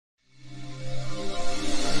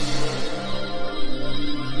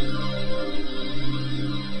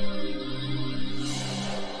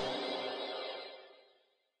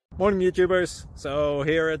Morning YouTubers. So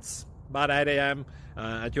here it's about 8 a.m.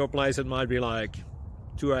 At your place it might be like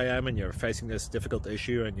 2 a.m. and you're facing this difficult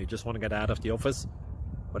issue and you just want to get out of the office.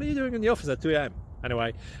 What are you doing in the office at 2 a.m.?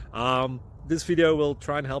 Anyway, this video will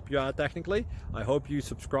try and help you out technically. I hope you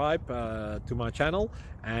subscribe to my channel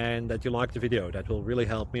and that you like the video. That will really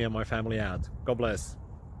help me and my family out. God bless.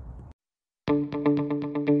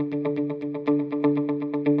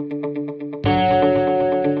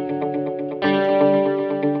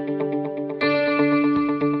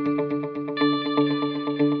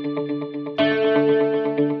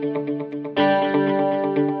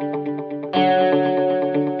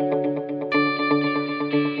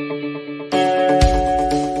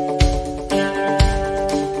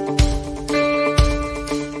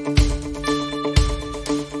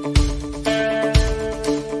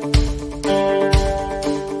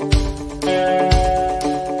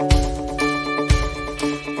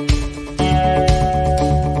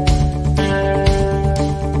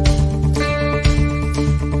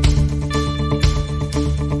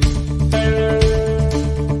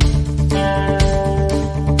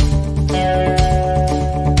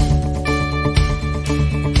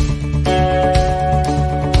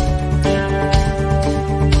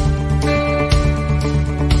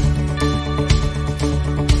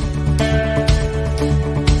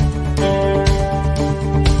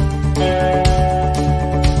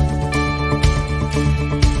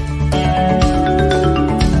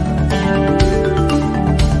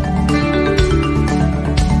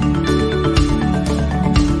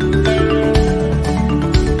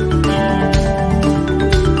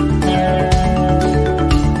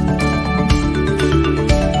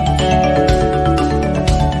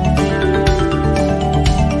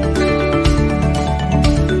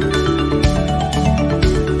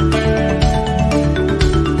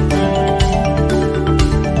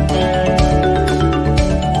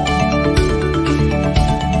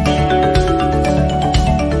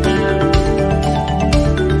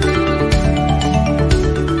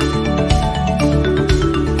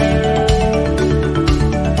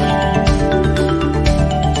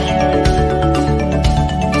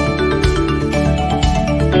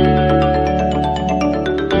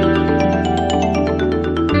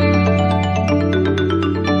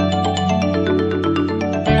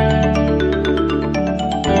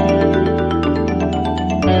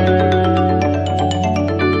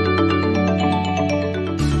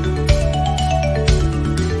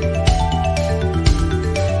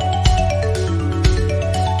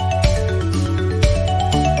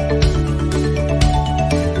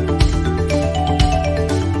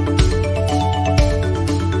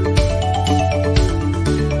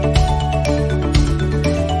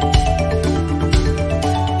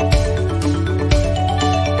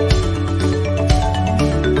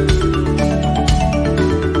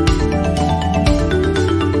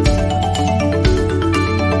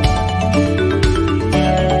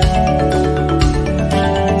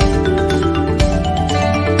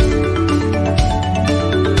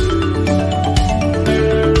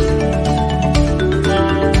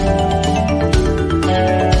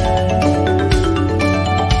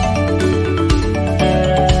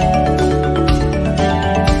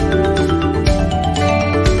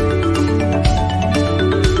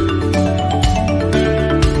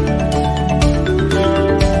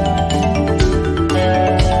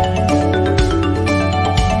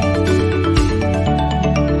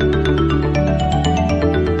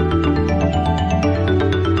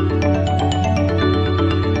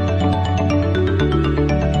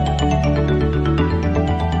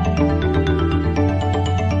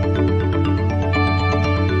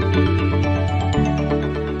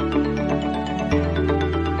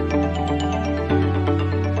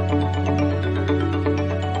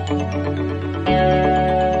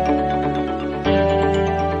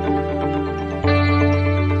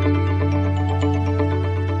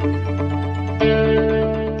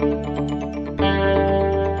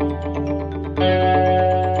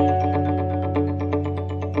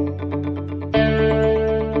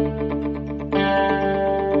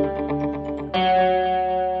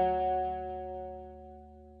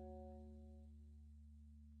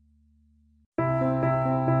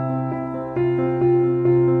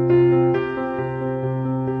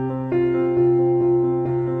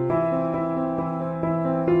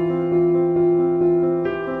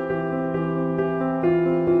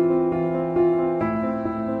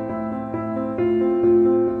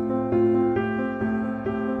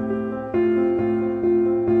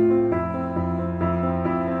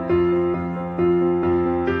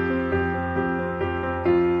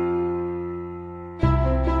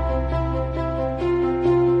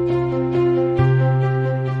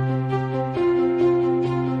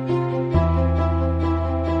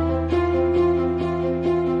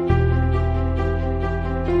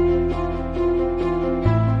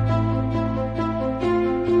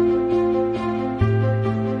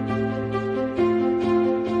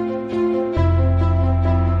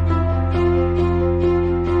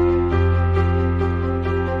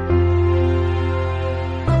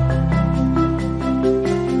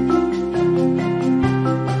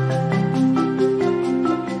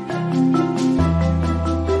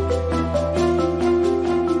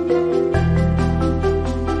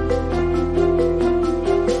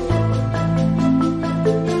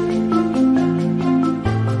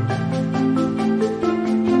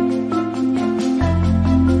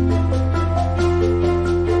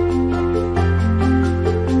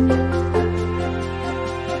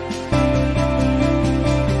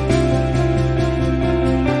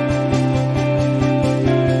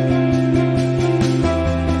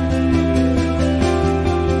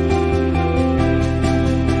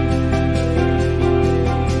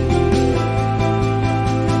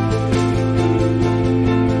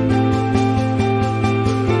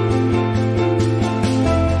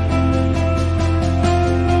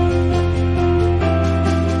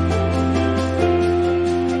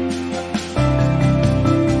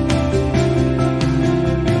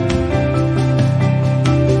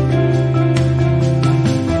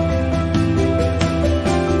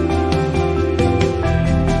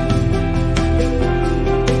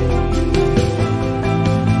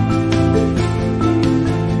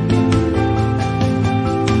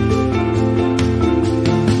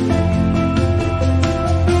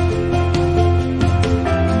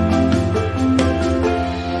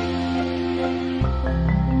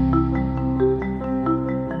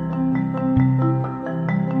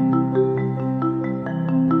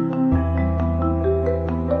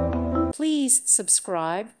 Please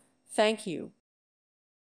subscribe. Thank you.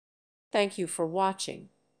 Thank you for watching.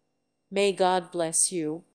 May God bless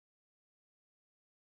you.